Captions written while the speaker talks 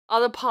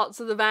other parts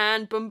of the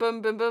van, boom,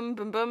 boom, boom, boom,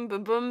 boom, boom,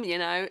 boom, boom, you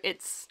know,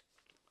 it's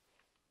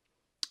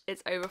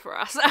over for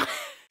us.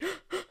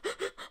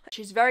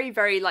 She's very,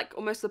 very, like,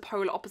 almost the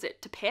polar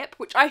opposite to Pip,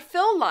 which I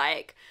feel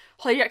like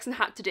Holly Jackson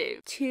had to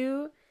do.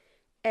 2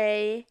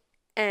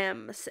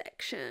 a.m.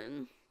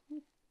 section.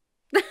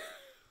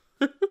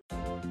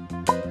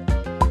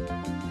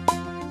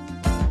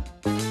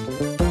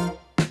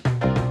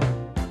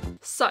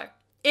 So,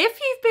 if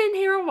you've been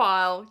here a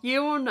while,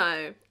 you will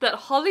know that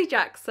Holly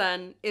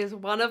Jackson is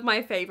one of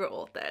my favourite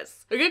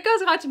authors. The Good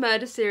Girls Guide to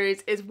Murder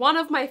series is one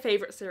of my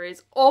favourite series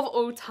of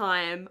all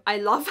time. I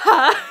love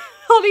her.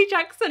 Holly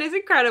Jackson is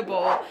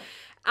incredible.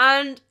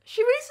 And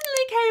she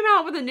recently came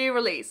out with a new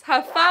release,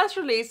 her first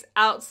release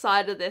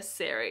outside of this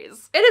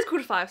series. It is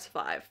called 5 to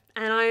 5,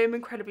 and I am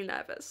incredibly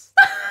nervous.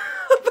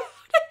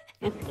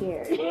 I'm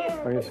scared.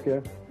 Are you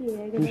scared?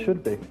 Yeah. You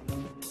should be.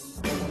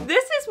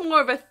 This is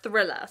more of a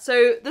thriller.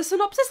 So the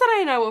synopsis that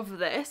I know of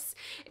this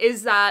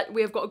is that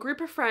we have got a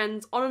group of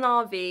friends on an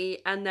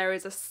RV and there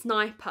is a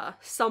sniper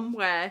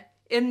somewhere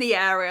in the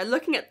area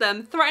looking at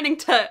them, threatening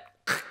to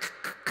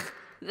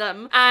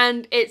them.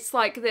 And it's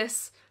like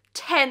this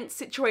tense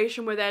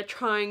situation where they're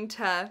trying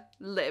to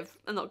live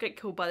and not get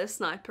killed by the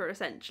sniper,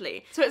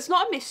 essentially. So it's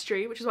not a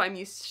mystery, which is what I'm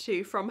used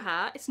to from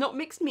her. It's not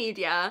mixed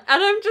media.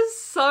 And I'm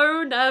just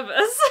so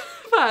nervous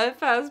for her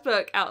first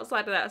book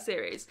outside of that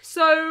series.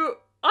 So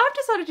I've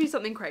decided to do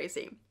something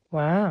crazy.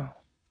 Wow.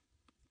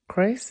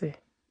 Crazy.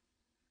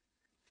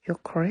 You're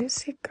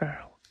crazy,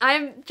 girl.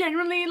 I'm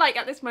genuinely, like,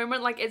 at this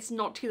moment, like, it's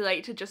not too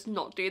late to just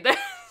not do this.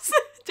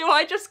 Do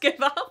I just give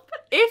up?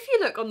 If you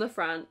look on the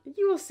front,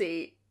 you will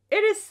see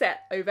it is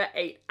set over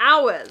 8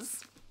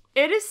 hours.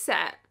 It is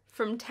set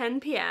from 10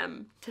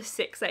 p.m. to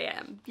 6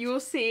 a.m. You will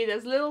see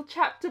there's little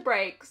chapter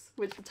breaks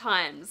with the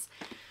times.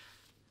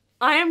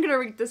 I am gonna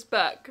read this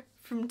book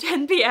from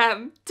 10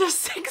 p.m. to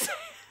 6 a.m.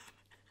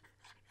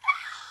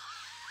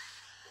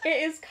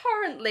 It is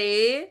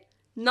currently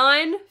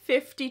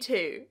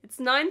 9:52. It's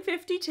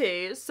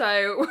 9:52,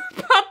 so we're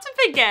about to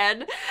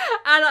begin. And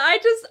I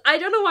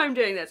don't know why I'm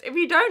doing this. If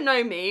you don't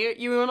know me,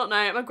 you will not know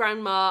I'm a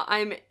grandma.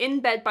 I'm in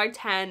bed by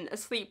 10,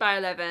 asleep by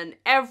 11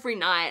 every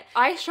night.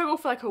 I struggle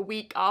for like a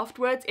week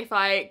afterwards if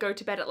I go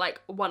to bed at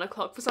like 1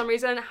 o'clock for some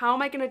reason. How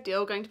am I gonna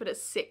deal going to bed at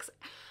 6?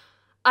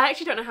 I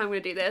actually don't know how I'm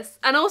gonna do this.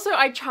 And also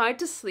I tried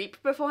to sleep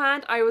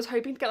beforehand. I was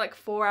hoping to get like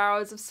 4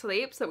 hours of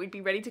sleep so that we'd be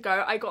ready to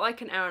go. I got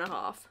like an hour and a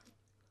half.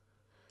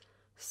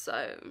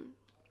 So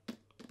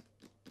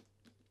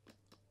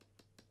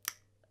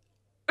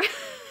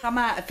I'm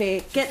out of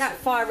here. Get that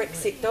fire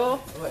exit door.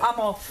 I'm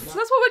off. So that's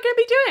what we're going to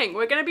be doing.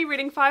 We're going to be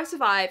reading 5 to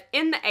 5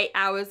 in the 8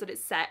 hours that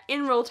it's set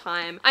in real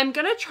time. I'm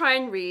going to try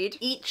and read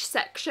each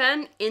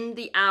section in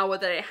the hour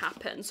that it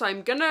happened. So I'm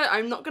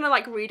not going to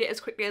like read it as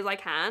quickly as I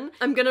can.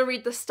 I'm going to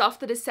read the stuff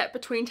that is set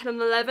between 10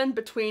 and 11,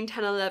 between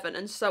 10 and 11,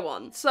 and so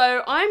on.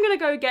 So I'm going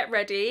to go get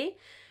ready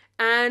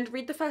and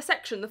read the first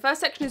section. The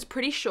first section is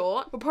pretty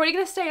short. We're probably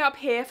going to stay up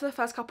here for the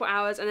first couple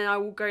hours and then I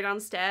will go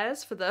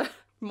downstairs for the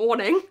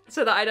morning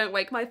so that I don't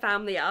wake my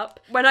family up.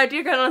 When I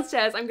do go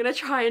downstairs, I'm going to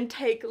try and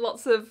take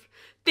lots of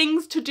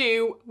things to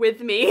do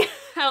with me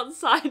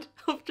outside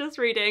of just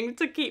reading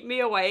to keep me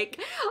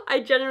awake.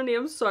 I genuinely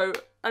I'm so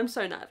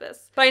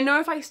nervous. But I know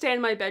if I stay in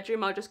my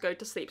bedroom, I'll just go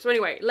to sleep. So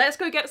anyway, let's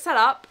go get set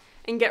up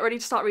and get ready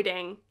to start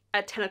reading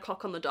at 10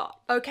 o'clock on the dot.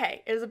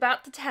 Okay, it is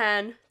about to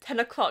 10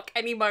 o'clock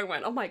any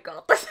moment. Oh my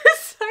god, this is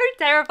so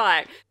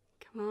terrifying.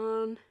 Come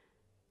on.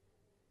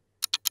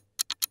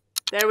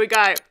 There we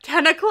go,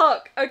 10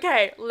 o'clock.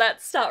 Okay,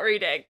 let's start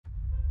reading.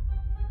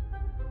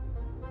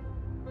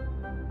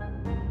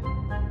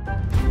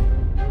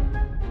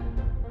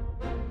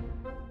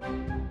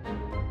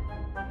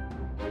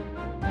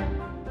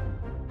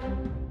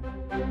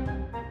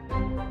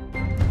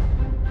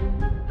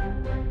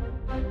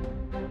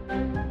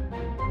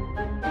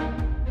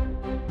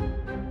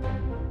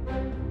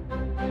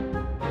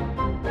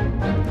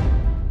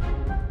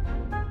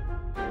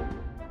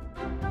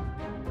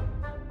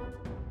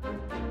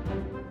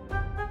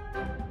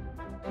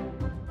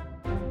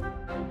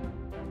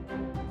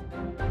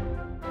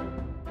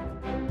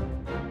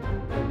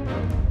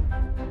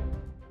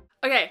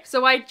 Okay,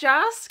 so I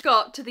just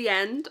got to the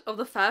end of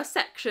the first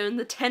section,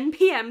 the 10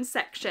 p.m.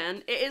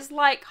 section. It is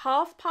like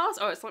past,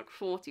 oh, it's like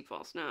 40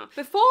 past now.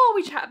 Before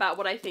we chat about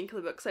what I think of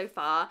the book so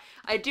far,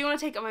 I do want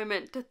to take a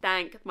moment to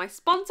thank my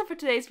sponsor for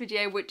today's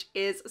video, which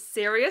is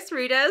Serious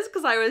Readers,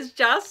 because I was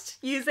just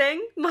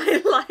using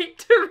my light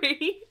to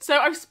read. So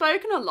I've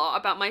spoken a lot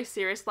about my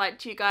Serious light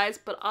to you guys,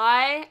 but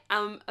I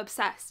am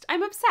obsessed.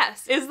 I'm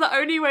obsessed is the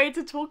only way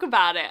to talk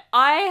about it.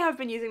 I have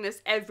been using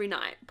this every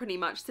night, pretty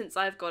much, since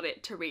I've got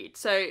it to read.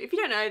 So if you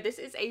don't know, this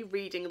is a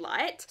reading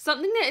light.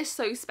 Something that is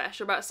so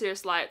special about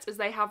Cirrus Lights is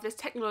they have this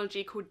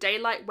technology called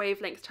daylight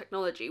wavelength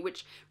technology,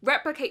 which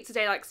replicates the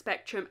daylight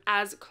spectrum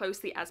as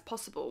closely as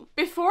possible.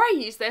 Before I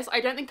used this,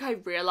 I don't think I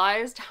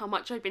realized how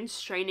much I've been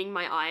straining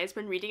my eyes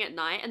when reading at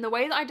night, and the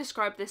way that I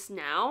describe this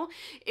now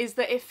is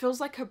that it feels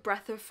like a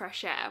breath of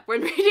fresh air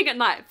when reading at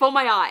night for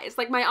my eyes.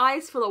 Like, my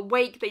eyes feel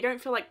awake, they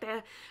don't feel like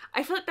they're,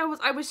 I feel like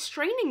I was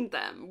straining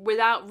them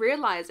without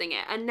realizing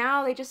it, and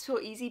now they just feel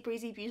easy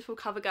breezy, beautiful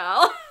cover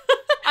girl.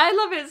 I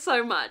love it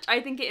so much. I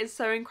think it is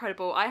so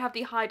incredible. I have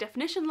the high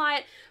definition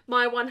light.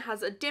 My one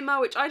has a dimmer,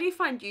 which I do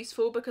find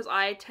useful because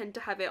I tend to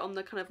have it on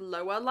the kind of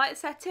lower light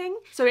setting.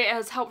 So it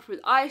has helped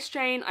with eye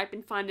strain. I've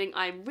been finding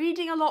I'm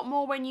reading a lot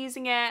more when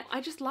using it. I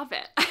just love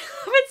it. I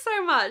love it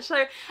so much.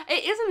 So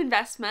it is an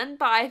investment,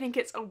 but I think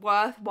it's a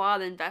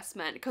worthwhile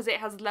investment because it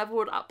has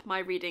leveled up my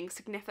reading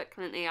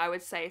significantly, I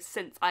would say,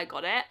 since I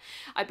got it.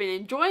 I've been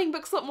enjoying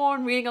books a lot more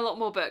and reading a lot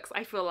more books,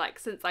 I feel like,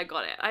 since I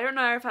got it. I don't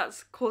know if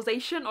that's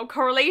causation or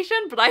correlation,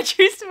 but I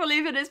choose to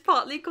believe it is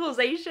partly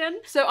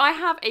causation. So I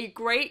have a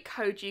great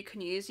code you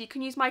can use. You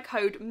can use my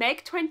code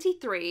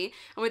MEG23,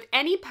 and with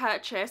any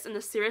purchase in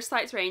the Cirrus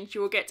Lights range,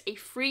 you will get a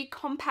free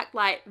compact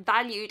light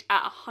valued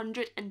at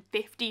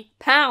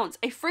 £150.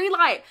 A free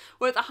light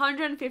worth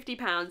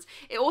 £150.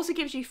 It also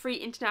gives you free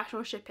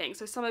international shipping.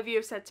 So some of you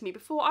have said to me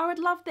before, I would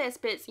love this,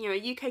 but it's, you know,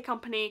 a UK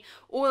company,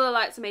 all the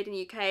lights are made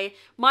in UK.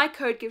 My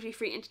code gives you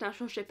free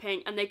international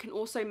shipping, and they can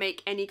also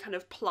make any kind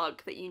of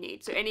plug that you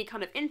need. So any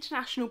kind of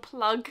international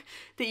plug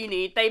that you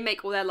need, they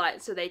make all their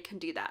lights so they can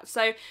do that.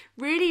 So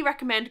really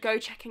recommend go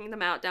checking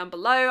them out down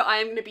below. I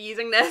am going to be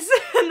using this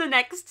in the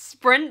next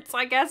sprint,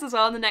 I guess, as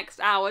well, in the next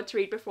hour to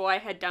read before I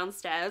head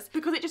downstairs,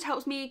 because it just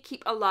helps me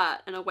keep alert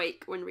and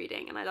awake when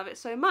reading, and I love it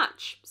so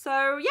much.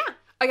 So yeah.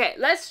 Okay,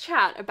 let's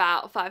chat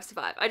about 5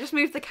 Survive. I just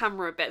moved the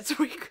camera a bit so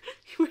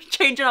we're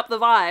changing up the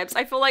vibes.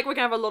 I feel like we're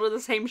gonna have a lot of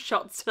the same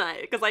shots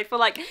tonight because I feel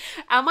like,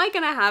 am I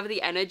gonna have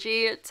the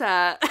energy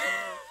to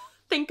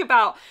think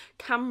about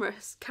camera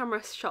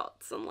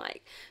shots and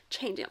like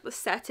changing up the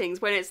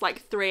settings when it's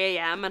like 3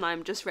 AM and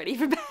I'm just ready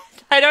for bed?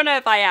 I don't know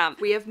if I am.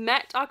 We have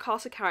met our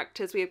cast of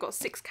characters. We have got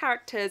 6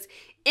 characters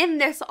in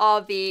this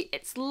RV.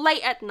 It's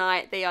late at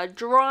night. They are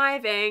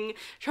driving,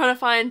 trying to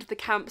find the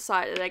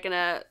campsite that they're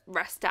gonna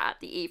rest at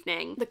the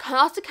evening. The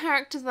cast of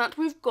characters that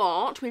we've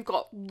got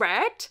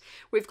Red,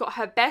 we've got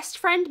her best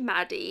friend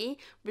Maddie,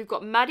 we've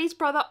got Maddie's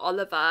brother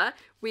Oliver,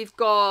 we've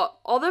got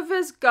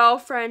Oliver's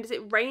girlfriend, is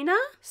it Raina?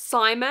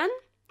 Simon,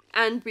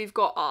 and we've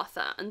got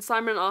Arthur. And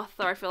Simon and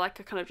Arthur, I feel like,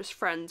 are kind of just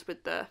friends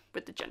with the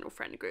general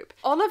friend group.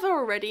 Oliver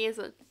already is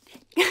a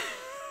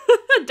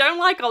don't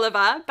like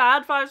Oliver.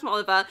 Bad vibes from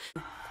Oliver.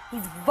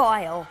 He's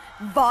vile.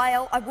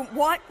 Vile. I wouldn't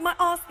wipe my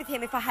ass with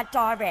him if I had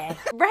diarrhea.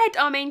 Red,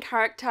 our main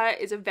character,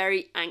 is a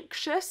very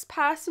anxious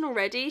person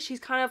already. She's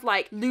kind of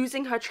like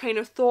losing her train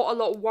of thought a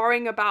lot,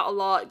 worrying about a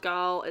lot.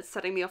 Girl, it's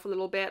setting me off a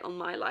little bit on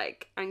my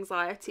like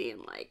anxiety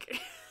and like...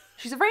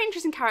 She's a very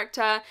interesting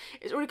character.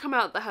 It's already come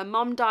out that her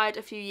mum died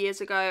a few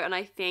years ago, and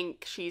I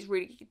think she's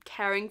really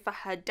caring for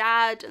her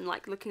dad and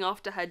like looking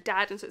after her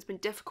dad, and so it's been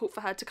difficult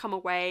for her to come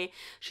away.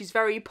 She's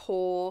very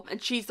poor,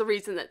 and she's the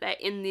reason that they're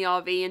in the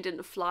RV and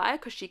didn't fly,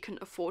 because she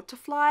couldn't afford to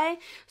fly.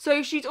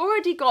 So she's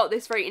already got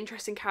this very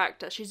interesting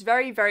character. She's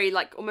very, very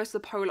like almost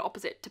the polar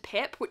opposite to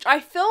Pip, which I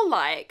feel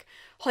like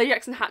Holly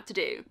Jackson had to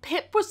do.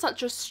 Pip was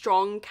such a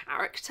strong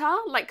character,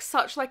 like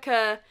such like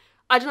a...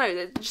 I don't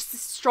know, just a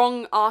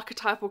strong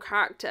archetypal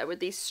character with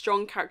these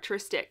strong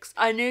characteristics.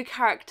 A new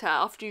character,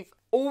 after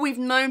all we've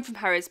known from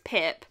her is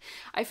Pip,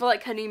 I feel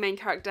like her new main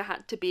character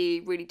had to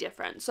be really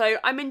different. So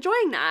I'm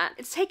enjoying that.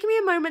 It's taken me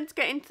a moment to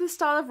get into the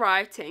style of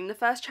writing. The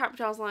first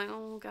chapter I was like,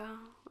 oh girl,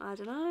 I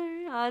don't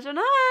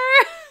know.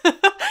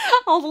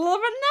 I was a little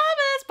bit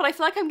nervous, but I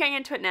feel like I'm getting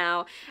into it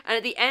now. And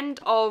at the end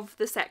of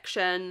the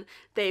section,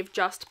 they've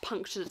just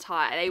punctured a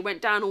tyre. They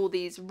went down all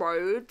these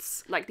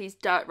roads, like these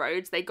dirt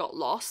roads, they got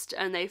lost,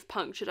 and they've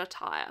punctured a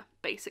tyre,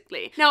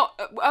 basically. Now,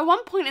 at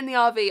one point in the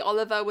RV,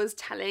 Oliver was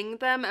telling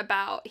them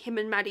about him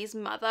and Maddie's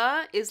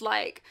mother is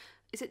like...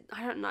 Is it,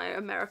 I don't know,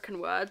 American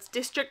words,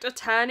 district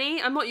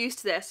attorney? I'm not used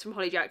to this from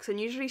Holly Jackson.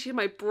 Usually she's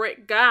my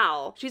Brit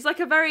gal. She's like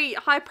a very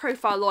high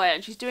profile lawyer,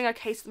 and she's doing a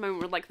case at the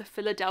moment with like the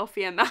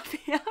Philadelphia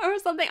Mafia or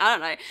something. I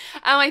don't know.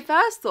 And my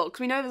first thought, because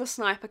we know there's a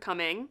sniper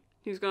coming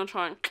who's gonna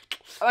try and...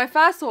 My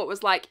first thought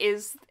was like,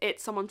 is it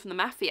someone from the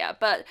Mafia?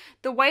 But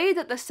the way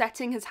that the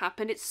setting has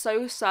happened, it's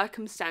so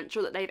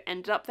circumstantial that they've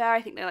ended up there.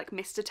 I think they like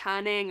missed a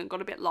turning and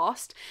got a bit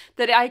lost,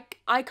 that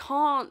I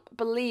can't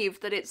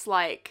believe that it's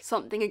like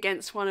something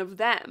against one of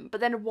them.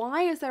 But then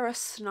why is there a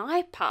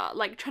sniper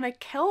like trying to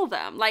kill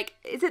them? Like,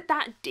 is it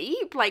that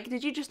deep? Like,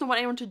 did you just not want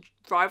anyone to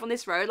drive on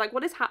this road? Like,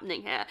 what is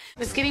happening here?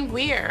 It's getting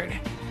weird.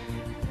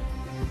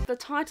 The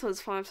title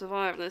is 5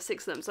 Survive and there's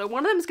 6 of them, so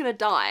one of them's gonna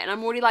die, and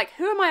I'm already like,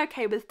 who am I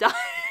okay with dying?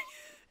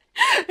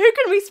 Who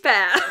can we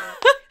spare?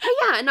 But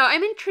yeah, no,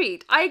 I'm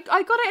intrigued. I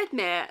gotta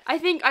admit, I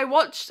think I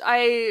went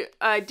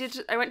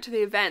to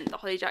the event that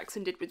Holly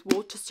Jackson did with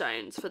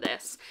Waterstones for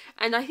this,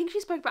 and I think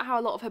she spoke about how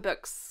a lot of her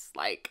books,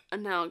 like, are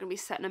now gonna be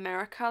set in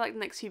America, like, the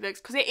next few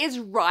books, because it is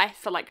rife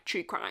for, like,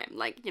 true crime.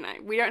 Like, you know,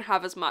 we don't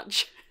have as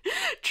much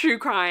true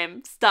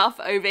crime stuff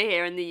over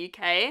here in the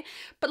UK,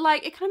 but,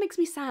 like, it kind of makes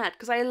me sad,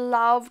 because I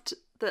loved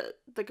that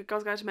the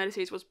Girls Guide to Murder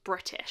series was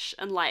British,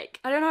 and, like,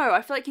 I don't know,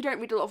 I feel like you don't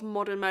read a lot of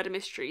modern murder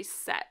mysteries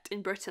set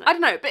in Britain. I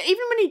don't know, but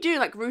even when you do,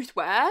 like, Ruth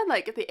Ware,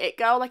 like, the It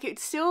Girl, like,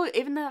 it's still,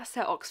 even though that's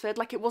set at Oxford,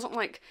 like, it wasn't,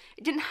 like,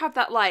 it didn't have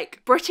that,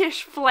 like,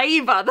 British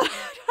flavour that I don't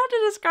know how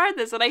to describe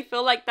this, and I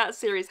feel like that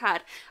series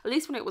had, at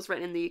least when it was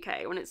written in the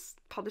UK. When it's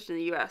published in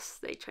the US,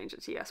 they changed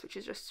it to US, which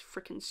is just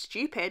freaking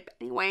stupid, but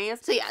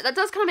anyways. So yeah, that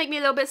does kind of make me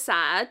a little bit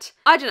sad.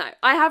 I don't know,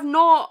 I have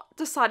not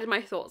decided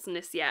my thoughts on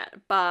this yet,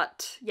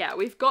 but yeah,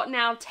 we've got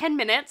now 10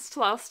 minutes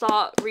till I'll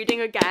start reading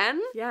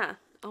again. Yeah,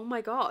 oh my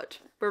god,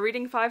 we're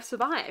reading 5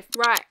 Survive.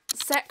 Right,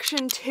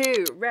 section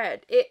 2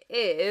 read. It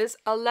is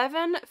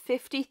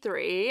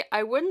 11:53.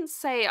 I wouldn't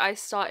say I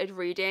started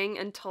reading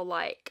until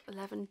like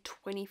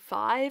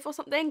 11:25 or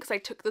something, because I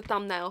took the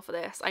thumbnail for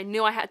this. I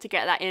knew I had to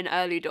get that in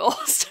early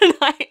doors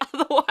tonight,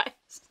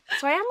 otherwise.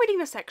 So I am reading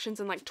the sections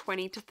in like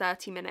 20 to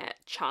 30 minute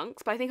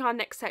chunks, but I think our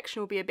next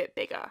section will be a bit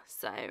bigger,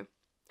 so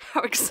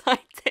how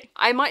exciting.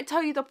 I might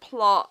tell you the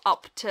plot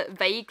up to a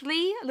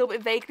little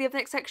bit vaguely of the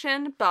next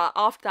section, but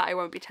after that I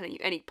won't be telling you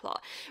any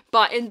plot.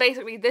 But in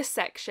basically this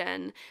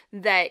section,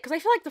 because I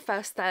feel like the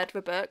first third of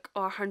a book,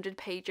 or 100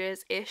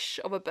 pages-ish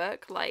of a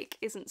book, like,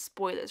 isn't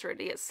spoilers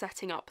really, it's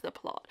setting up the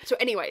plot. So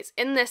anyways,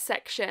 in this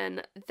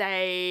section,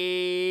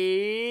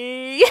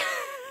 they...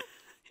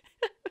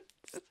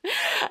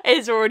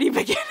 It's already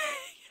beginning.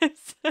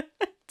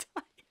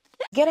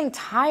 Getting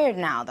tired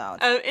now, though.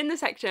 In the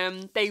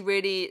section, we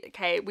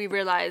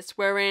realised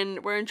we're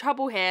in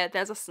trouble here.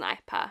 There's a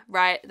sniper,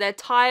 right? Their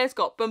tyres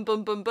got boom,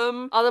 boom, boom,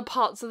 boom. Other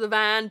parts of the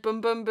van,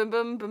 boom, boom, boom,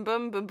 boom, boom,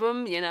 boom, boom,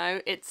 boom. You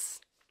know, it's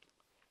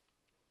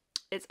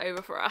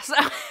over for us.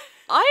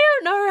 I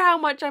don't know how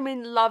much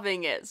I'm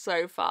loving it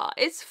so far.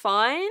 It's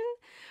fine,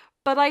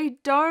 but I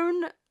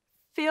don't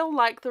feel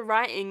like the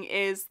writing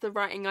is the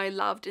writing I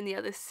loved in the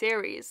other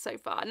series so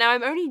far. Now,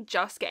 I'm only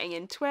just getting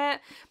into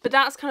it, but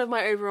that's kind of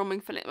my overwhelming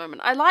feeling at the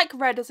moment. I like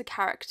Red as a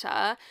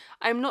character.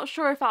 I'm not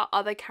sure if our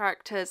other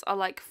characters are,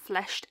 like,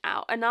 fleshed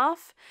out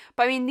enough,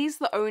 but I mean, these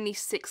are the only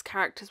 6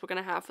 characters we're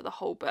gonna have for the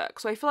whole book,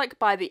 so I feel like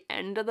by the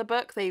end of the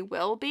book they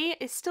will be.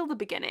 It's still the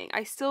beginning.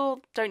 I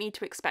still don't need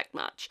to expect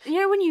much.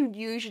 You know, when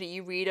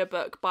you read a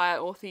book by an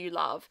author you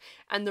love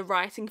and the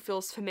writing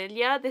feels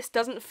familiar, this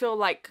doesn't feel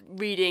like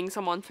reading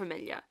someone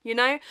familiar, you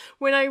know?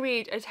 When I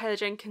read a Taylor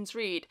Jenkins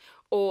Reid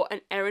or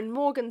an Erin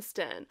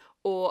Morgenstern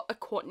or a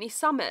Courtney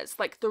Summers,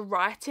 like, the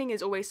writing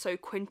is always so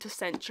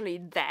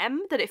quintessentially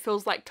them that it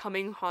feels like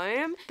coming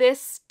home.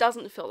 This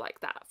doesn't feel like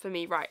that for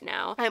me right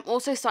now. I'm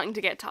also starting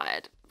to get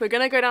tired. We're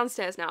gonna go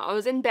downstairs now. I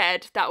was in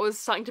bed. That was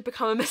starting to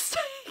become a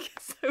mistake.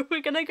 So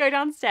we're gonna go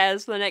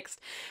downstairs for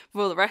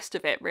the rest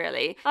of it,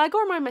 really. I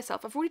gotta remind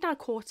myself, I've already done a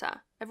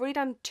quarter. I've already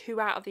done 2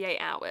 out of the 8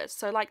 hours.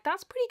 So, like,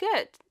 that's pretty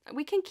good.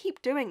 We can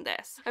keep doing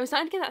this. I'm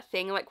starting to get that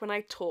thing, like, when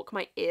I talk,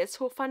 my ears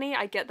talk funny.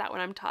 I get that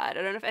when I'm tired.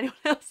 I don't know if anyone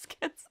else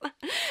gets that.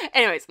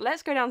 Anyways,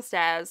 let's go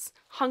downstairs,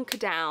 hunker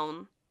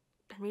down,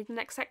 and read the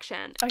next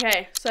section.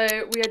 Okay,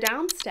 so we are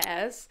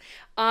downstairs.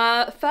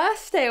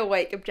 First stay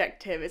awake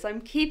objective is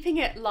I'm keeping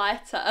it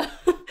lighter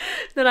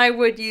than I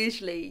would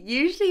usually.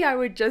 Usually I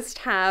would just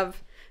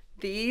have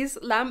these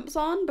lamps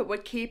on, but we're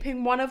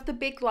keeping one of the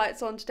big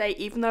lights on today,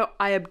 even though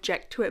I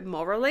object to it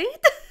morally.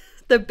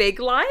 The big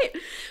light.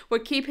 We're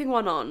keeping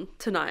one on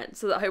tonight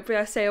so that hopefully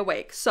I stay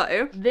awake.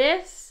 So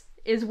this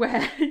is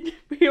where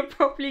we are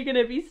probably going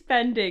to be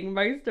spending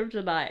most of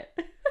tonight.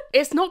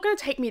 It's not going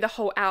to take me the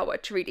whole hour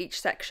to read each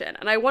section,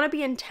 and I want to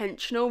be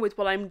intentional with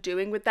what I'm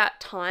doing with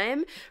that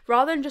time,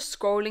 rather than just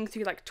scrolling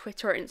through like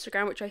Twitter or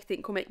Instagram, which I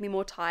think will make me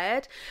more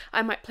tired.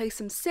 I might play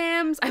some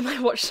Sims, I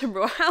might watch some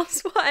Real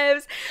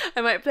Housewives,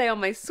 I might play on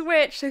my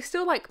Switch, so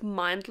still like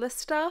mindless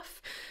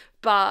stuff,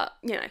 but,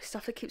 you know,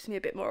 stuff that keeps me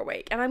a bit more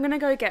awake. And I'm going to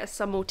go get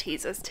some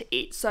Maltesers to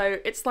eat. So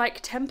it's like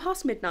 10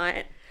 past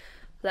midnight.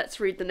 Let's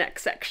read the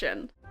next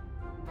section.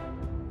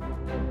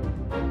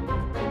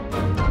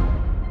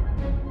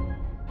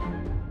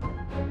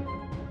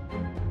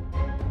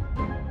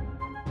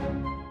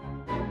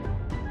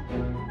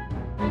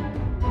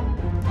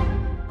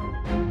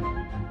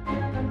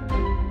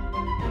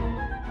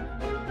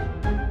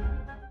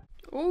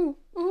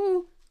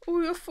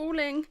 Oh, you're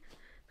falling.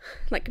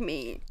 Like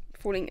me.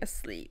 Falling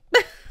asleep.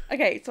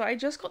 Okay, so I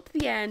just got to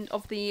the end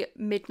of the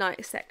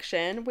midnight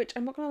section, which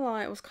I'm not gonna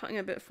lie, I was cutting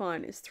a bit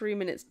fine. It's 3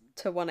 minutes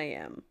to 1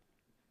 a.m.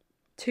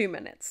 2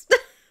 minutes.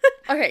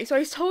 Okay, so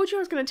I told you I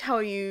was going to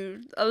tell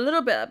you a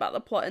little bit about the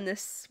plot in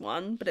this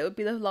one, but it would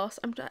be the last.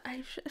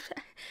 I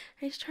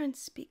just try and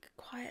speak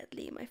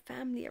quietly. My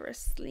family are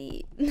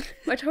asleep.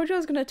 I told you I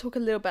was going to talk a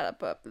little bit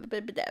about.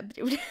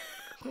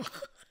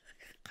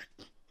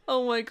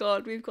 Oh my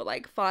god, we've got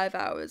like 5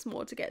 hours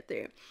more to get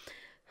through.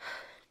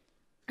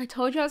 I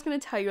told you I was going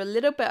to tell you a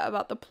little bit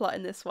about the plot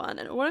in this one,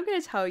 and all I'm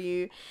going to tell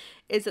you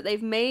is that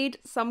they've made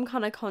some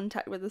kind of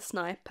contact with the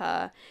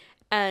sniper,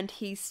 and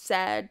he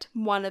said,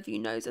 one of you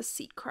knows a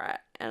secret,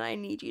 and I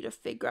need you to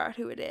figure out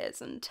who it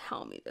is and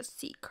tell me the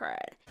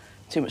secret.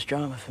 Too much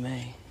drama for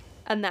me.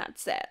 And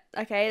that's it,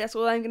 okay? That's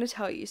all I'm going to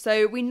tell you.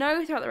 So we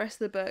know throughout the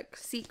rest of the book,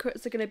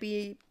 secrets are going to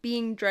be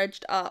being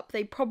dredged up.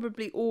 They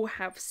probably all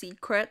have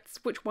secrets.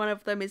 Which one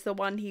of them is the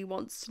one he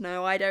wants to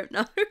know? I don't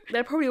know.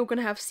 They're probably all going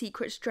to have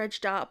secrets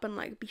dredged up and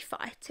like be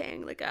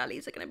fighting. The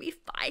girlies are going to be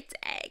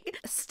fighting.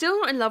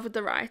 Still not in love with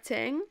the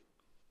writing.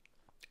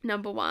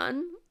 Number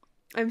one.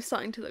 I'm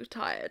starting to look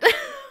tired.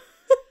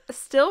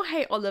 Still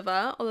hate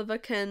Oliver. Oliver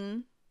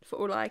can, for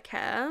all I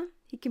care.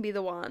 He can be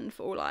the one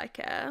for all I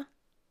care.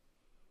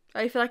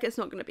 I feel like it's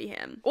not going to be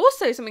him.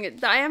 Also, something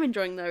that I am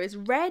enjoying though is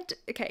Red.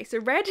 Okay, so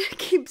Red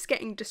keeps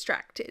getting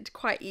distracted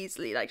quite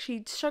easily. Like,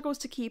 she struggles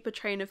to keep a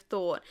train of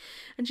thought,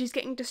 and she's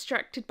getting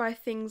distracted by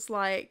things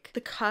like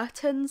the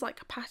curtains, like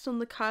a pattern on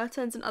the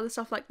curtains and other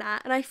stuff like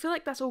that. And I feel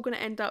like that's all going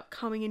to end up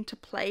coming into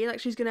play.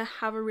 Like, she's going to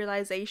have a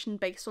realization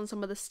based on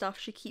some of the stuff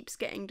she keeps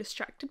getting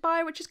distracted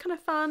by, which is kind of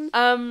fun.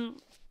 I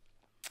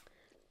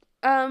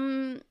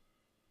don't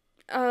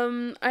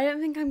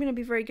think I'm going to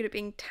be very good at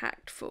being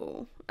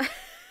tactful.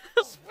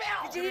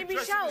 Did you hear me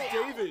shout?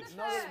 David!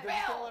 No, they're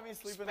just gonna let me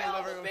sleep in the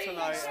living room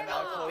tonight and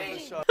I'll close the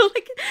shop.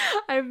 Like,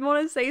 I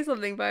want to say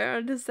something, but I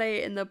want to say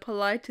it in the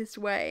politest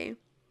way.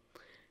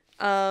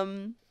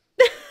 Because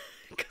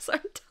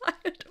I'm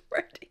tired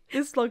already.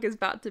 This vlog is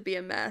about to be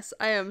a mess.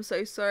 I am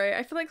so sorry.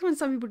 I feel like when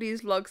some people do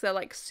these vlogs, they're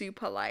like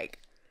super like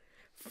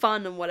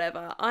fun and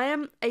whatever. I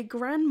am a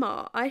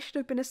grandma. I should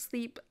have been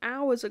asleep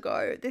hours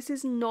ago. This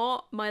is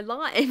not my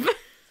life.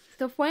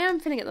 The way I'm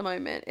feeling at the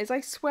moment is,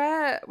 I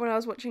swear when I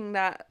was watching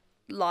that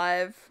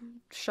live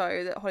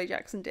show that Holly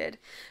Jackson did,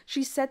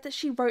 she said that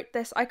she wrote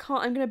this, I'm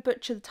gonna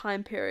butcher the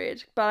time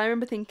period, but I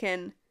remember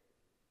thinking,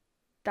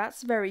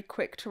 that's very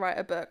quick to write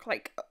a book,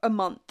 like a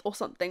month or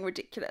something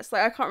ridiculous.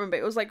 Like, I can't remember,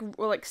 it was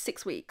like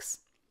 6 weeks.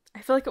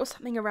 I feel like it was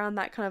something around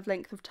that kind of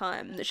length of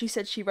time that she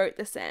said she wrote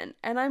this in,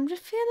 and I'm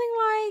just feeling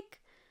like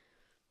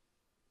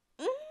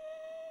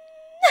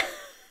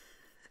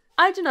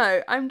I don't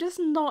know, I'm just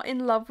not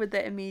in love with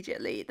it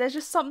immediately. There's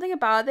just something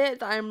about it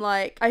that I'm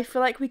like, I feel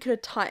like we could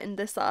have tightened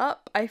this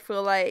up. I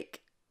feel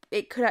like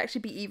it could actually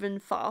be even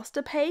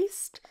faster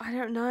paced. I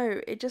don't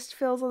know, it just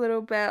feels a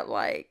little bit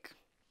like,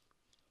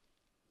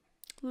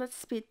 let's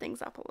speed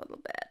things up a little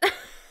bit.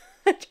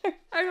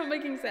 I'm not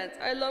making sense.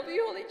 I love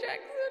you, Holly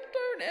Jackson.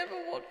 Don't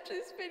ever watch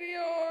this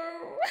video.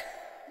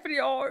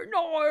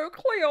 No,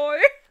 Cleo.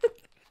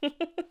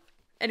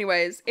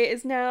 Anyways, it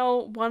is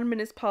now 1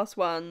 minute past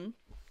 1.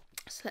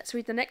 So let's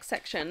read the next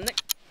section.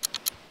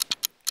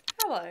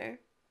 Hello.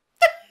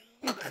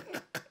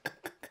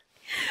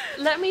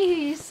 Let me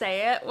hear you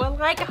say it. We're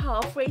like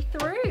halfway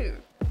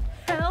through.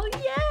 Hell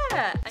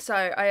yeah. So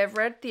I have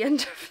read the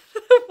end of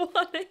the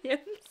 1 AM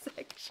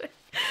section.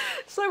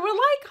 So we're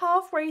like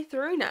halfway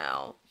through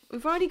now.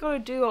 We've only got to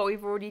do what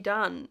we've already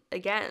done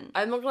again.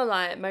 I'm not gonna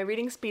lie, my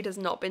reading speed has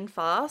not been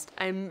fast.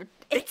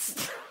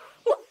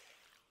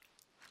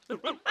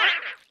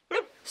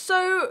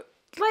 So,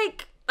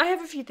 like, I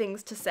have a few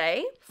things to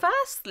say.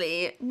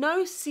 Firstly,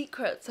 no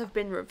secrets have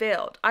been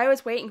revealed. I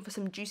was waiting for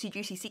some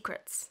juicy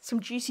secrets.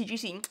 Some juicy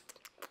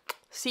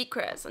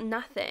secrets.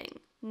 Nothing.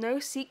 No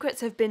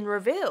secrets have been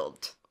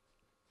revealed.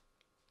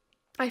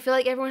 I feel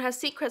like everyone has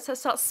secrets, so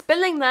start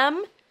spilling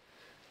them.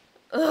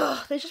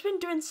 Ugh, they've just been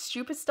doing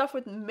stupid stuff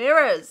with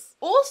mirrors.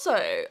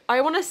 Also,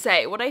 I want to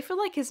say what I feel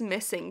like is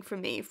missing for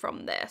me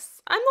from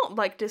this. I'm not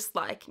like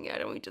disliking it, I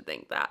don't want you to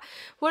think that.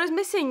 What is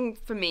missing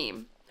for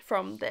me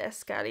from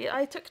this, girlie,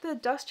 I took the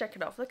dust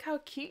jacket off, look how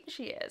cute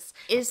she is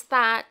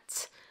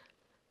that...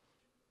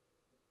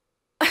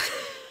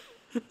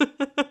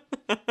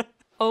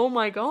 Oh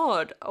my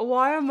god,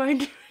 why am I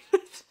doing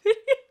this video?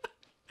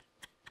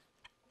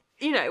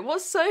 You know,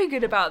 what's so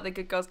good about the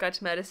Good Girls Guide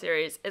to Murder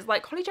series is,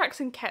 like, Holly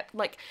Jackson kept,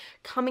 like,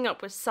 coming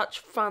up with such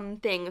fun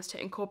things to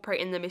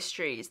incorporate in the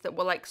mysteries that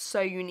were, like, so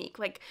unique.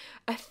 Like,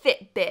 a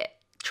Fitbit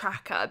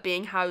tracker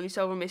being how you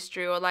solve a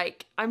mystery, or,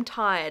 like, I'm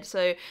tired,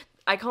 so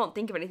I can't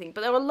think of anything.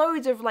 But there were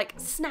loads of, like,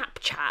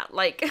 Snapchat,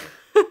 like,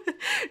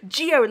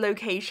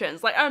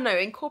 geolocations. Like, I don't know,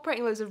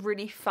 incorporating loads of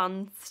really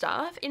fun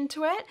stuff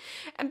into it.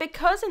 And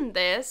because in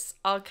this,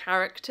 our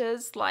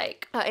characters,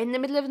 like, are in the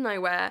middle of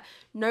nowhere,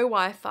 no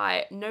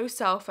Wi-Fi, no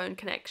cell phone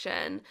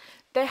connection,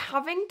 they're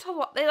having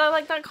to, they're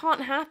like, that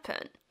can't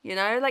happen. You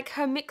know, like,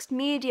 her mixed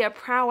media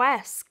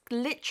prowess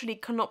literally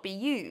cannot be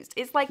used.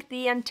 It's like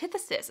the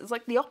antithesis, it's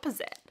like the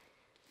opposite.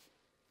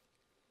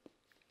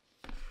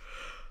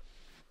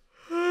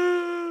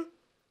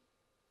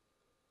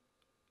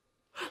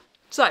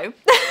 So.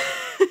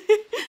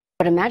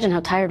 But imagine how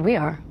tired we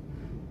are.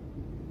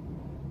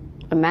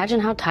 Imagine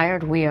how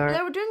tired we are.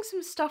 They were doing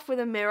some stuff with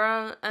a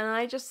mirror,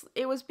 and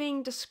it was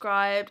being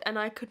described, and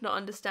I could not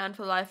understand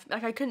for life.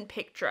 Like, I couldn't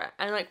picture it.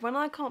 And, like, when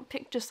I can't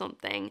picture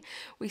something,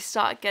 we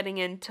start getting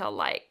into,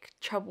 like,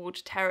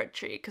 troubled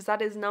territory, because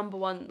that is number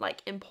one,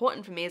 like,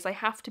 important for me, is I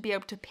have to be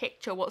able to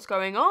picture what's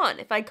going on.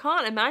 If I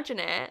can't imagine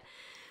it,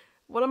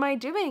 what am I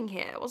doing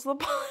here? What's the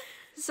point?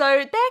 So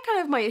they're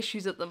kind of my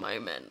issues at the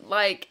moment.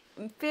 Like,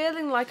 I'm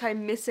feeling like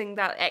I'm missing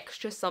that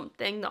extra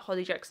something that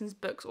Holly Jackson's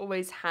books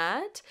always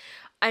had.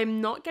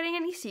 I'm not getting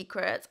any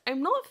secrets.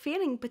 I'm not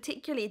feeling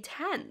particularly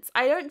tense.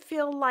 I don't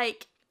feel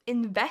like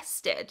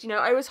invested. You know,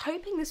 I was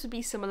hoping this would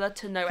be similar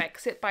to No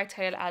Exit by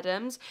Taylor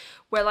Adams,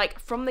 where, like,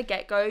 from the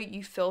get-go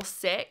you feel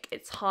sick.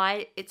 It's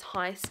high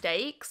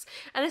stakes,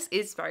 and this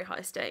is very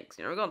high stakes,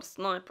 you know, I got a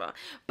sniper,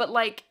 but,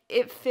 like,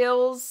 it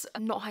feels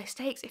not high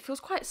stakes. It feels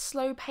quite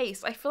slow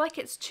paced. I feel like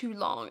it's too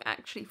long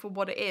actually for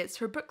what it is.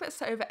 For a book that's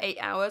set over 8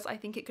 hours, I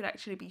think it could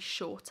actually be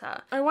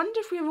shorter. I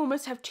wonder if we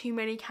almost have too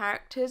many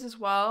characters as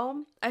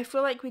well. I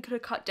feel like we could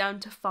have cut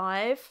down to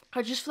 5.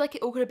 I just feel like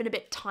it all could have been a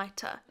bit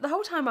tighter. The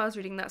whole time I was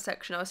reading that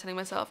section, I was telling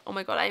myself, oh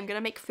my god, I'm gonna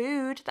make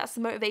food. That's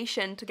the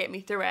motivation to get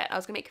me through it. I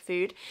was gonna make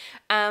food.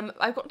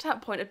 I've got to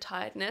that point of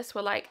tiredness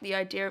where, like, the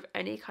idea of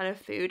any kind of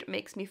food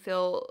makes me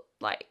feel,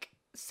 like,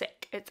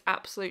 sick. It's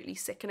absolutely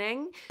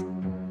sickening.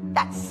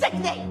 That's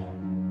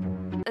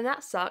sickening! And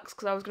that sucks,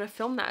 because I was going to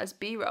film that as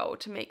B-roll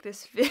to make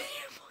this video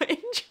more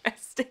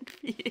interesting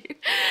for you.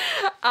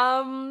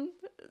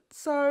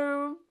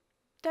 So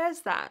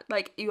there's that.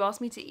 Like, you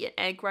asked me to eat an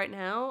egg right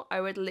now,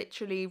 I would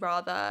literally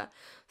rather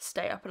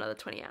stay up another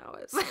 20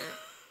 hours.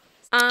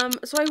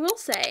 So I will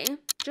say,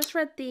 just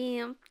read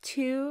the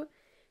 2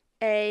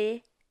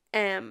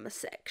 a.m.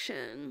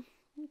 section.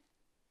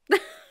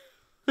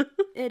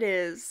 It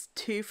is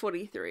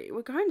 2:43.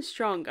 We're going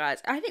strong,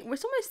 guys. I think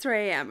it's almost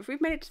 3 a.m. If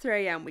we've made it to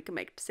 3 a.m, we can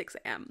make it to 6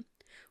 a.m.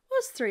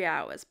 Was 3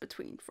 hours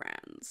between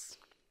friends.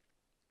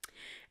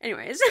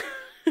 Anyways,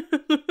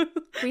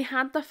 we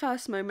had the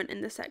first moment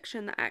in the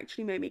section that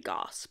actually made me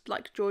gasp.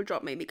 Like, jaw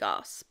drop, made me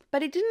gasp.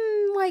 But it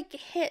didn't, like,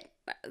 hit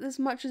as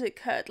much as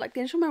it could. Like,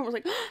 the initial moment was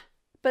like,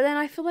 but then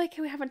I feel like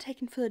we haven't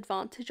taken full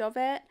advantage of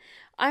it.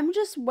 I'm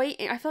just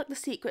waiting. I feel like the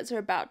secrets are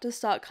about to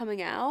start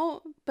coming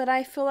out, but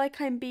I feel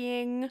like I'm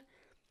being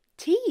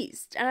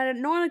teased, and I don't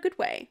know, in a good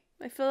way.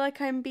 I feel like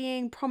I'm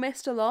being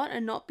promised a lot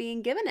and not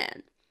being given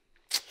it.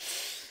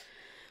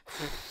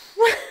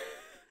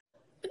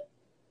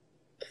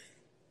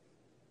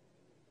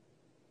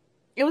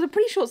 It was a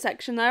pretty short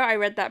section though. I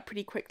read that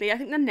pretty quickly. I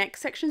think the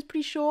next section is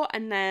pretty short,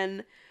 and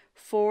then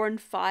 4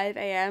 and 5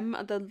 a.m.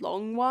 are the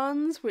long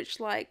ones, which,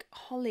 like,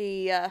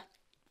 Holly,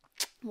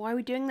 why are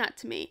we doing that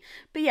to me?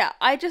 But yeah,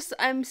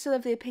 I'm still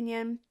of the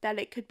opinion that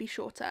it could be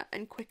shorter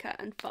and quicker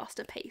and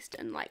faster paced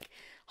and, like,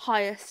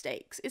 higher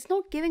stakes. It's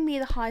not giving me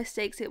the high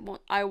stakes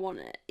I want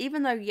it.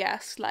 Even though,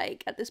 yes,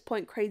 like, at this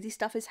point crazy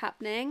stuff is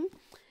happening.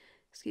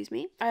 Excuse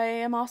me. I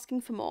am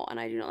asking for more, and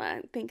I do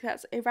not think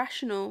that's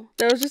irrational.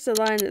 There was just a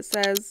line that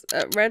says,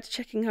 Red's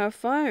checking her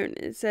phone.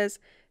 It says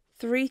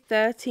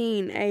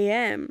 3:13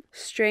 a.m.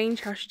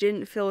 Strange how she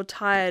didn't feel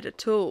tired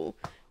at all.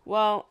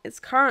 Well,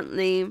 it's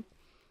currently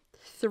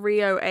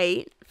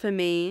 3:08 for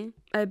me.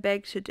 I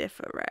beg to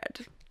differ,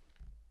 Red.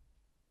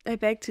 I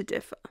beg to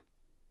differ.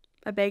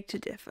 I beg to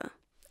differ.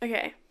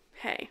 Okay,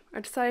 hey, I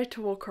decided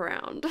to walk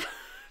around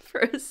for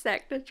a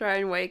sec to try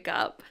and wake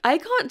up. I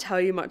can't tell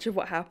you much of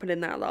what happened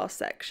in that last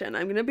section.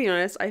 I'm gonna be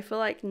honest, I feel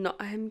like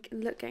I'm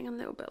getting a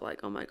little bit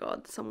like, oh my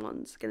god,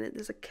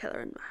 there's a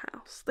killer in the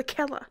house. The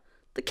killer.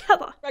 The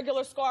killer.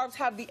 Regular scarves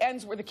have the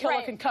ends where the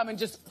killer can come and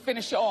just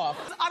finish you off.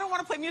 I don't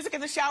want to play music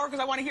in the shower because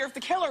I want to hear if the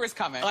killer is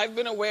coming. I've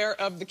been aware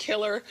of the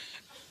killer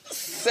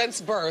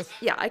since birth.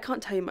 Yeah, I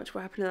can't tell you much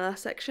what happened in that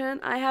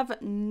section. I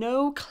have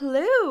no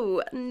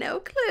clue. No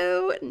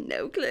clue.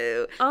 No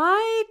clue.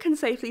 I can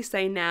safely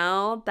say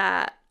now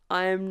that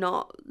I'm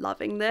not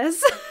loving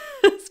this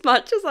as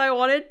much as I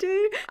wanted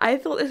to. I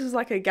thought this was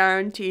like a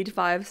guaranteed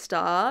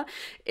 5-star.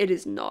 It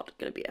is not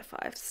going to be a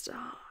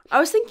 5-star. I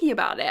was thinking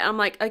about it, and I'm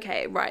like,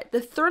 okay, right, the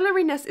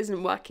thrilleriness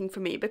isn't working for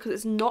me because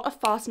it's not a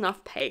fast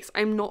enough pace.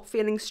 I'm not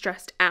feeling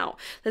stressed out.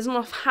 There's not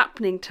enough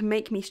happening to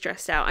make me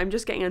stressed out. I'm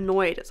just getting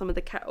annoyed at some of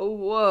the oh,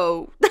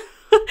 whoa.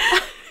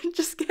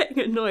 Just getting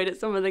annoyed at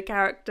some of the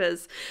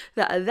characters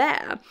that are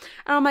there. And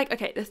I'm like,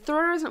 okay, the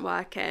thriller isn't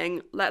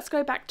working. Let's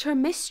go back to a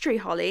mystery,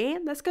 Holly.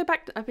 Let's go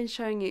back to, I've been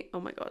showing you, oh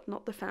my god,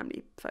 not the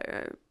family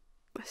photo.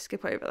 I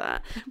skip over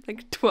that. I'm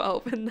like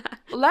 12 in that.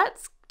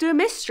 Let's do a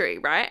mystery,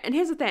 right? And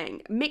here's the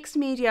thing. Mixed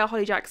media,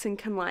 Holly Jackson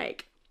can,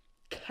 like,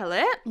 kill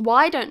it.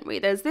 Why don't we?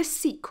 There's this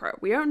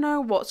secret. We don't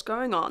know what's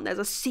going on. There's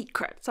a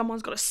secret.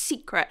 Someone's got a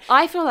secret.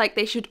 I feel like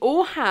they should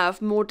all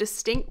have more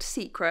distinct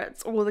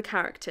secrets, all the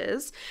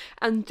characters,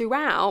 and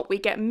throughout we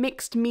get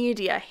mixed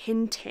media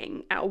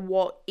hinting at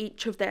what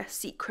each of their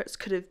secrets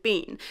could have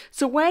been.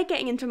 So we're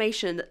getting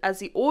information as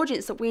the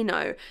audience that we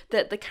know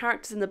that the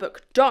characters in the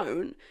book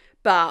don't,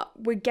 but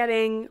we're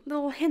getting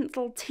little hints,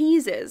 little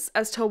teasers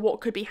as to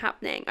what could be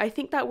happening. I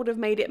think that would have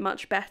made it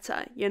much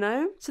better, you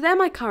know? So they're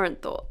my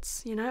current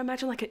thoughts, you know?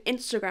 Imagine like an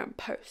Instagram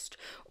post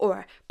or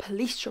a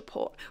police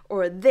report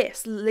or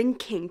this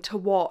linking to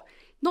what,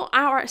 not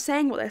outright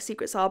saying what their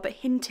secrets are, but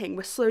hinting.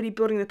 We're slowly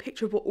building the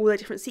picture of what all their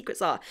different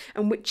secrets are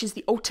and which is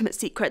the ultimate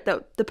secret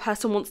that the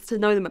person wants to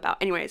know them about.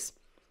 Anyways,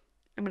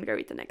 I'm gonna go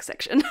read the next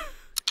section.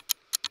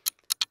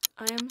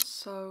 I am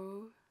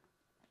so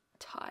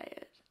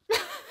tired.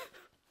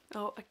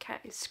 Oh, a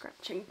cat is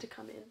scratching to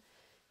come in.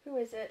 Who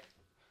is it?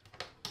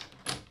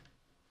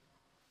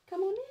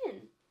 Come on in.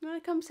 You wanna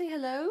come say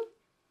hello?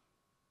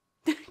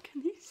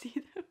 Can you see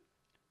them?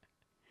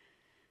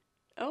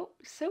 Oh,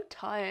 so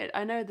tired.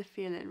 I know the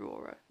feeling,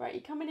 Rora. Right,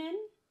 you coming in?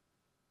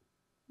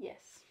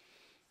 Yes.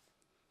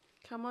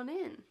 Come on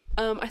in.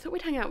 I thought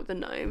we'd hang out with the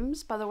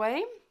gnomes, by the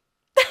way.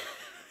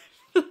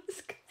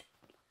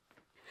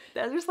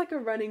 There's just like a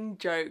running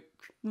joke.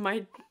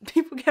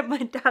 People get my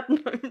dad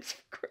gnomes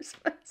for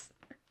Christmas.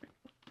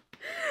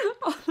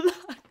 Oh,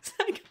 Lux,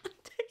 I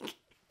can't take it.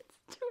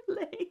 It's too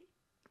late.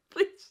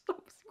 Please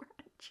stop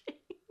scratching.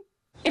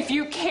 If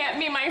you can't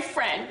be my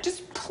friend,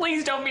 just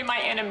please don't be my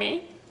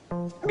enemy.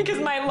 Because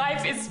my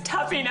life is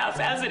tough enough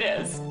as it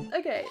is.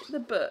 Okay, the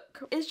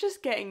book is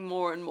just getting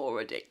more and more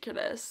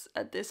ridiculous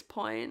at this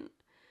point.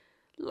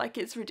 Like,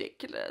 it's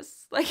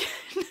ridiculous. Like,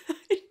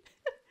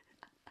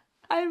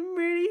 I'm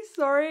really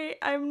sorry.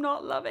 I'm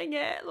not loving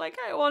it like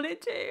I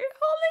wanted to.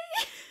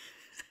 Holly!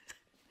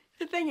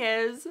 The thing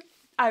is,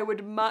 I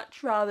would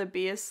much rather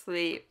be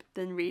asleep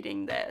than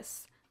reading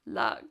this.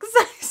 Lux,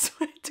 I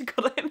swear to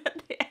God, I'm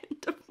at the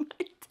end of my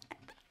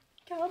tether.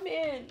 Come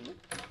in.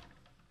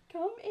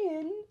 Come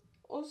in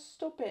or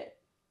stop it.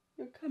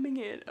 You're coming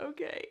in,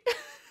 okay.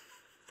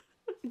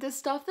 The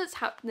stuff that's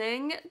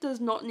happening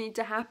does not need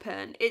to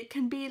happen. It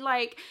can be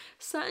like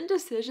certain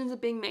decisions are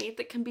being made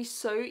that can be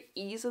so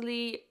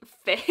easily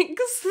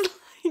fixed.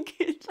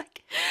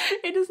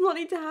 It does not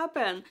need to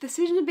happen.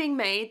 Decisions are being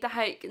made that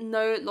make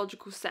no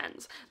logical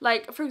sense.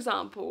 Like, for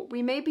example,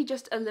 we maybe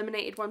just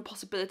eliminated one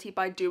possibility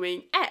by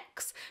doing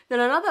X. Then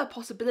another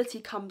possibility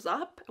comes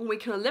up and we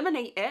can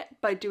eliminate it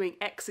by doing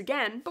X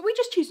again, but we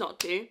just choose not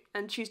to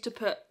and choose to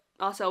put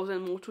ourselves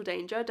in mortal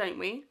danger, don't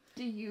we?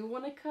 Do you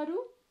want to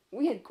cuddle?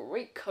 We had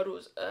great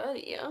cuddles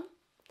earlier.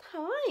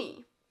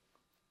 Hi.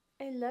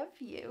 I love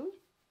you.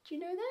 Do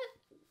you know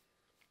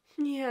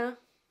that? Yeah.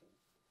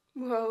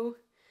 Whoa.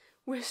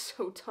 We're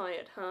so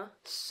tired, huh?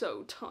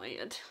 So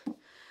tired.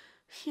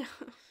 Yeah.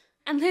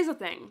 And here's the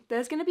thing.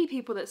 There's going to be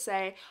people that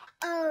say,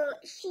 oh,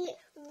 she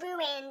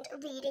ruined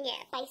reading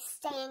it by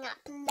staying up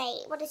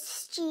late. What a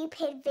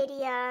stupid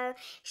video.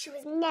 She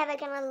was never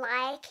gonna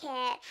like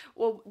it.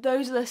 Well,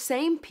 those are the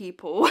same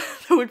people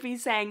that would be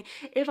saying,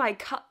 if I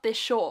cut this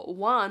short,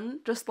 one,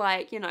 just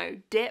like, you know,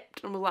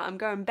 dipped and was like, I'm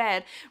going to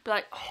bed, be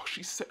like, oh,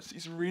 she sets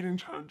these reading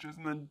challenges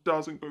and then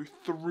doesn't go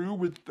through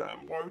with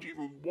them. Why would you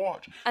even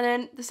watch? And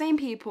then the same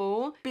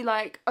people be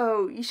like,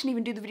 oh, you shouldn't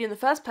even do the video in the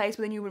first place,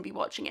 but then you wouldn't be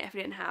watching it if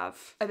it didn't have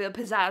a bit of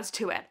pizzazz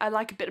to it. I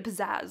like a bit of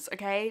pizzazz,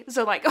 okay?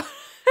 So like,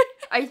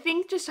 I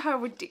think just how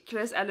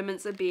ridiculous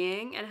elements are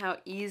being and how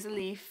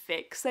easily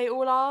fixed they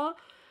all are,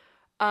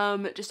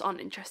 just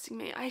aren't interesting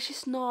me. I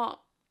just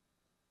not,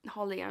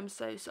 Holly, I'm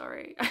so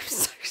sorry. I'm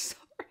so sorry.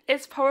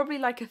 It's probably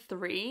like a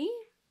 3.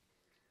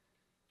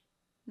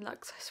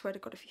 Lux, I swear to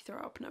God, if you throw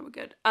up, no, we're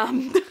good.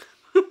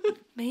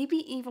 Maybe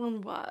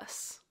even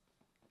worse.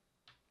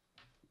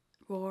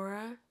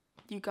 Rora,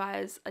 you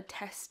guys are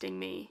testing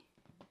me.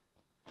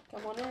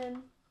 Come on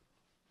in.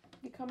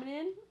 You coming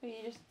in? Or are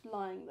you just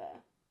lying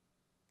there?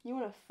 You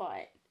want to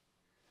fight?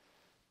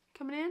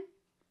 Coming in?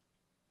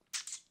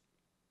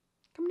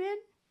 Coming in?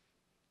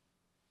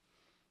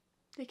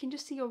 They can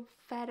just see your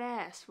fat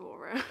ass,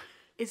 Rora.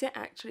 Is it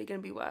actually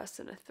going to be worse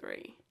than a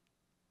 3?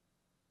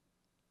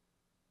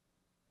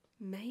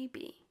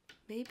 Maybe.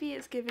 Maybe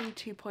it's giving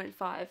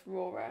 2.5,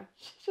 Rora.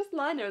 She's just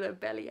lying there with her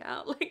belly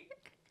out, like...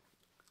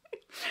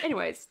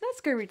 Anyways, let's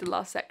go read the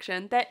last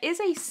section. There is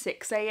a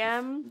 6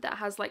 AM that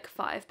has like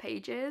 5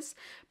 pages,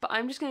 but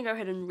I'm just gonna go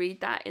ahead and read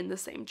that in the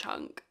same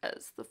chunk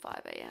as the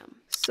 5 AM.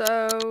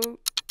 So,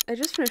 I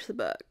just finished the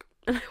book,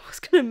 and I was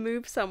gonna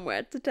move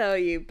somewhere to tell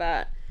you,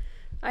 but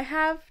I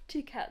have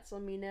 2 cats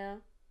on me now.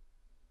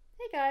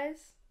 Hey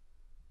guys,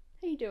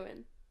 how you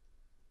doing?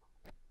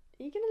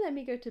 Are you gonna let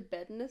me go to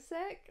bed in a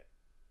sec?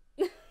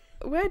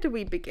 Where do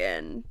we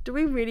begin? Do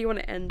we really want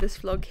to end this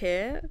vlog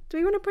here? Do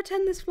we want to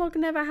pretend this vlog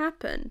never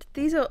happened?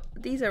 These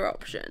are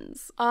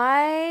options.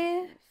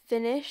 I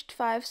finished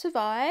 5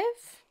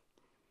 Survive,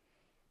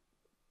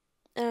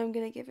 and I'm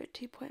gonna give it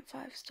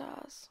 2.5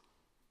 stars.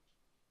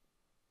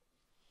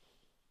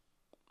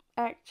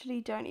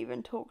 Actually, don't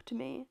even talk to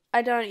me.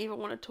 I don't even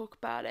want to talk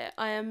about it.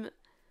 I am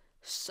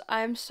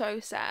so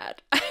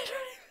sad.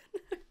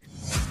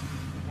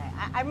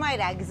 I might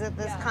exit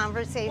this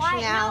conversation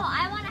Why? now. No,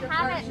 I want to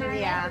have it,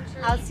 Meredith. Yeah,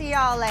 I'll see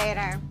y'all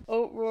later.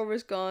 Oh,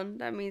 Rora's gone.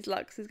 That means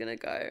Lux is gonna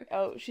go.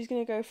 Oh, she's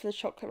gonna go for the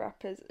chocolate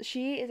wrappers.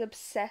 She is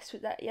obsessed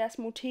with that. Yes,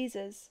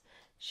 Maltesers.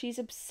 She's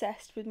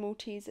obsessed with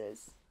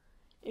Maltesers.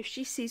 If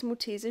she sees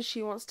Maltesers,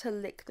 she wants to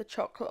lick the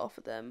chocolate off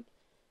of them.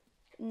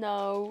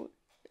 No,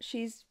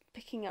 she's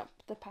picking up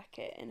the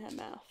packet in her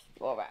mouth.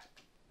 Alright.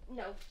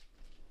 No.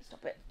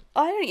 Stop it.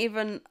 I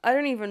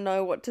don't even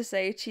know what to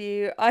say to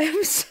you. I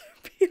am so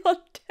beyond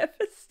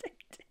devastated.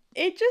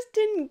 It just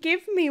didn't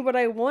give me what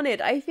I wanted.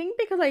 I think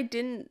because I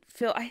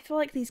feel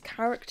like these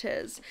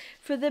characters,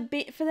 for them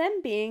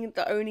being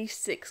the only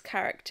 6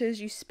 characters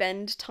you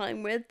spend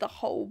time with the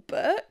whole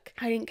book,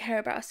 I didn't care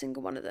about a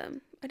single one of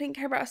them. I didn't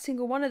care about a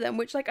single one of them,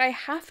 which, like, I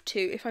have to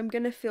if I'm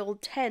gonna feel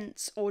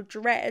tense or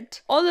dread.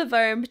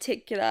 Oliver in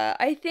particular,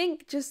 I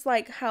think just,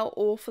 like, how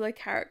awful a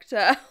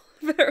character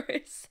Oliver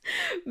is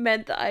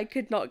meant that I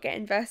could not get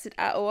invested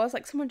at all. I was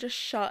like, someone just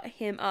shut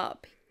him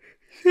up.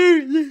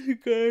 Listen,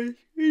 guys,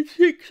 it's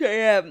 6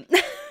 a.m.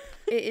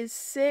 It is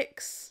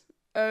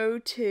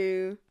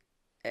 6:02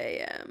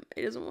 a.m.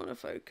 It doesn't want to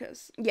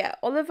focus. Yeah,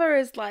 Oliver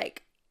is,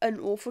 like, an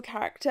awful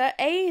character.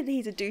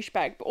 He's a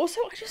douchebag, but also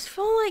I just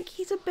feel like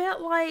he's a bit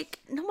like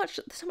there's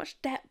so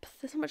much depth,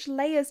 there's so much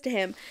layers to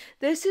him.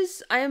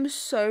 I am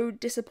so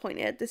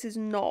disappointed. This is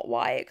not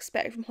what I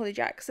expect from Holly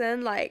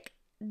Jackson. Like,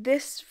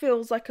 this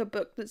feels like a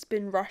book that's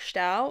been rushed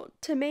out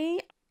to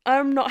me.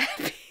 I'm not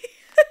happy.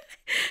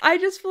 I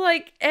just feel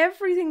like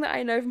everything that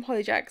I know from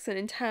Holly Jackson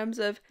in terms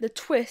of the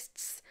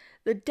twists,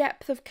 the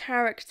depth of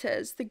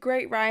characters, the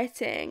great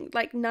writing,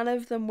 like, none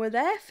of them were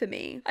there for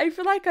me. I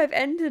feel like I've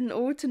ended an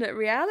alternate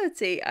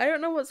reality. I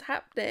don't know what's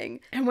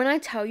happening. And when I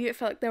tell you it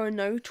felt like there were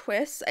no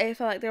twists, I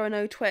felt like there were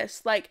no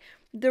twists. Like,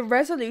 the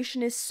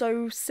resolution is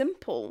so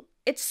simple.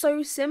 It's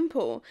so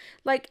simple.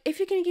 Like, if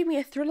you're gonna give me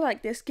a thriller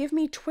like this, give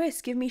me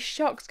twists, give me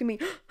shocks, give me...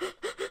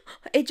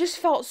 It just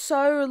felt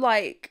so,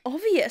 like,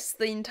 obvious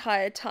the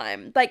entire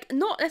time. Like,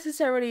 not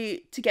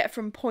necessarily to get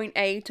from point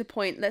A to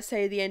point, let's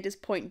say the end is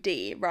point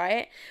D,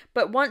 right?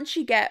 But once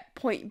you get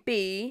point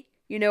B,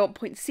 you know what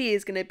point C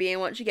is going to be.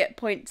 And once you get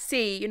point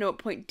C, you know what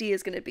point D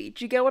is going to be.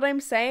 Do you get what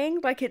I'm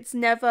saying? Like, it's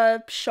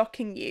never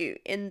shocking you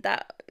in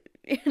that...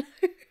 You know,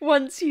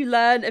 once you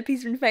learn a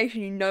piece of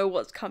information, you know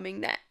what's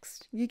coming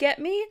next. You get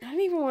me? I don't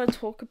even want to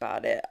talk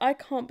about it. I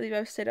can't believe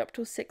I've stayed up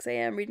till 6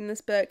 a.m. reading this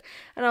book.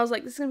 And I was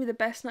like, this is going to be the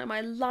best night of my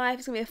life.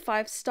 It's going to be a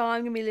 5-star.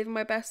 I'm going to be living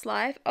my best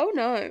life. Oh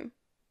no.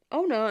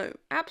 Oh no.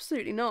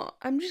 Absolutely not.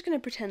 I'm just going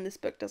to pretend this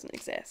book doesn't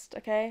exist,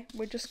 okay?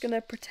 We're just going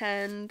to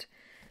pretend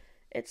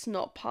it's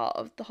not part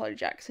of the Holly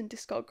Jackson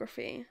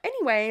discography.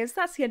 Anyways,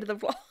 that's the end of the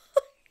vlog.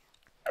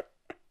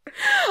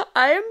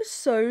 I am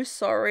so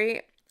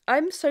sorry.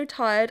 I'm so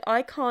tired.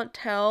 I can't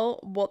tell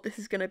what this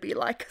is going to be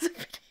like as a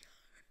video.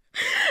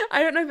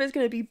 I don't know if it's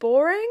going to be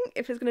boring,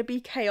 if it's going to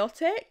be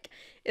chaotic,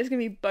 if it's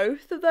going to be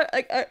both of those.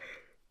 Like,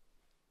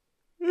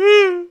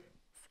 so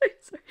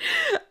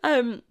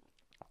sorry.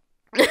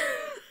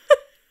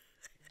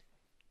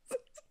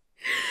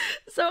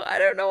 So I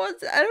don't know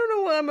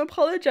what I'm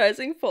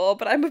apologizing for,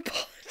 but I'm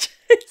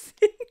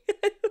apologizing.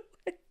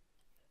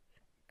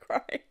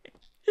 Crying.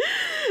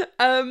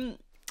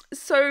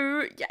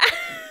 So yeah.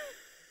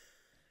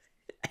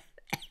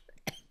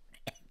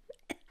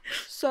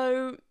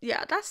 So,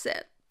 yeah, that's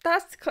it. Do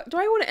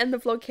I want to end the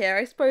vlog here?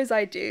 I suppose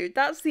I do.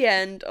 That's the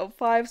end of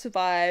 5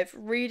 Survive,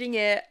 reading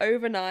it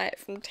overnight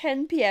from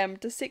 10 p.m.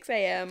 to 6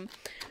 a.m.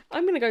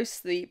 I'm going to go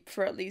sleep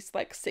for at least,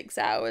 like, 6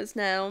 hours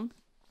now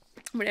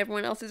when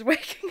everyone else is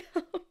waking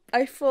up.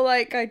 I feel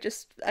like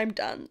I'm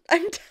done.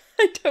 I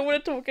don't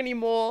want to talk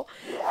anymore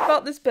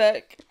about this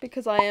book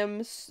because I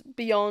am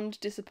beyond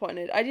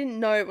disappointed. I didn't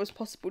know it was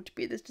possible to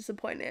be this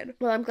disappointed.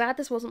 Well, I'm glad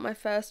this wasn't my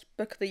first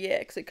book of the year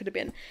because it could have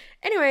been.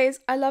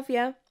 Anyways, I love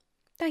ya.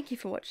 Thank you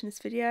for watching this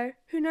video.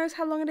 Who knows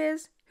how long it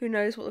is? Who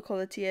knows what the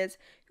quality is?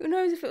 Who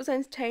knows if it was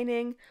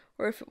entertaining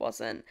or if it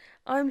wasn't?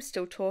 I'm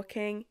still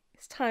talking.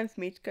 It's time for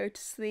me to go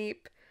to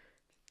sleep.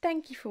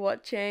 Thank you for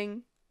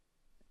watching.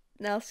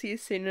 And I'll see you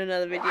soon in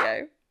another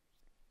video.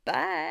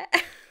 Bye.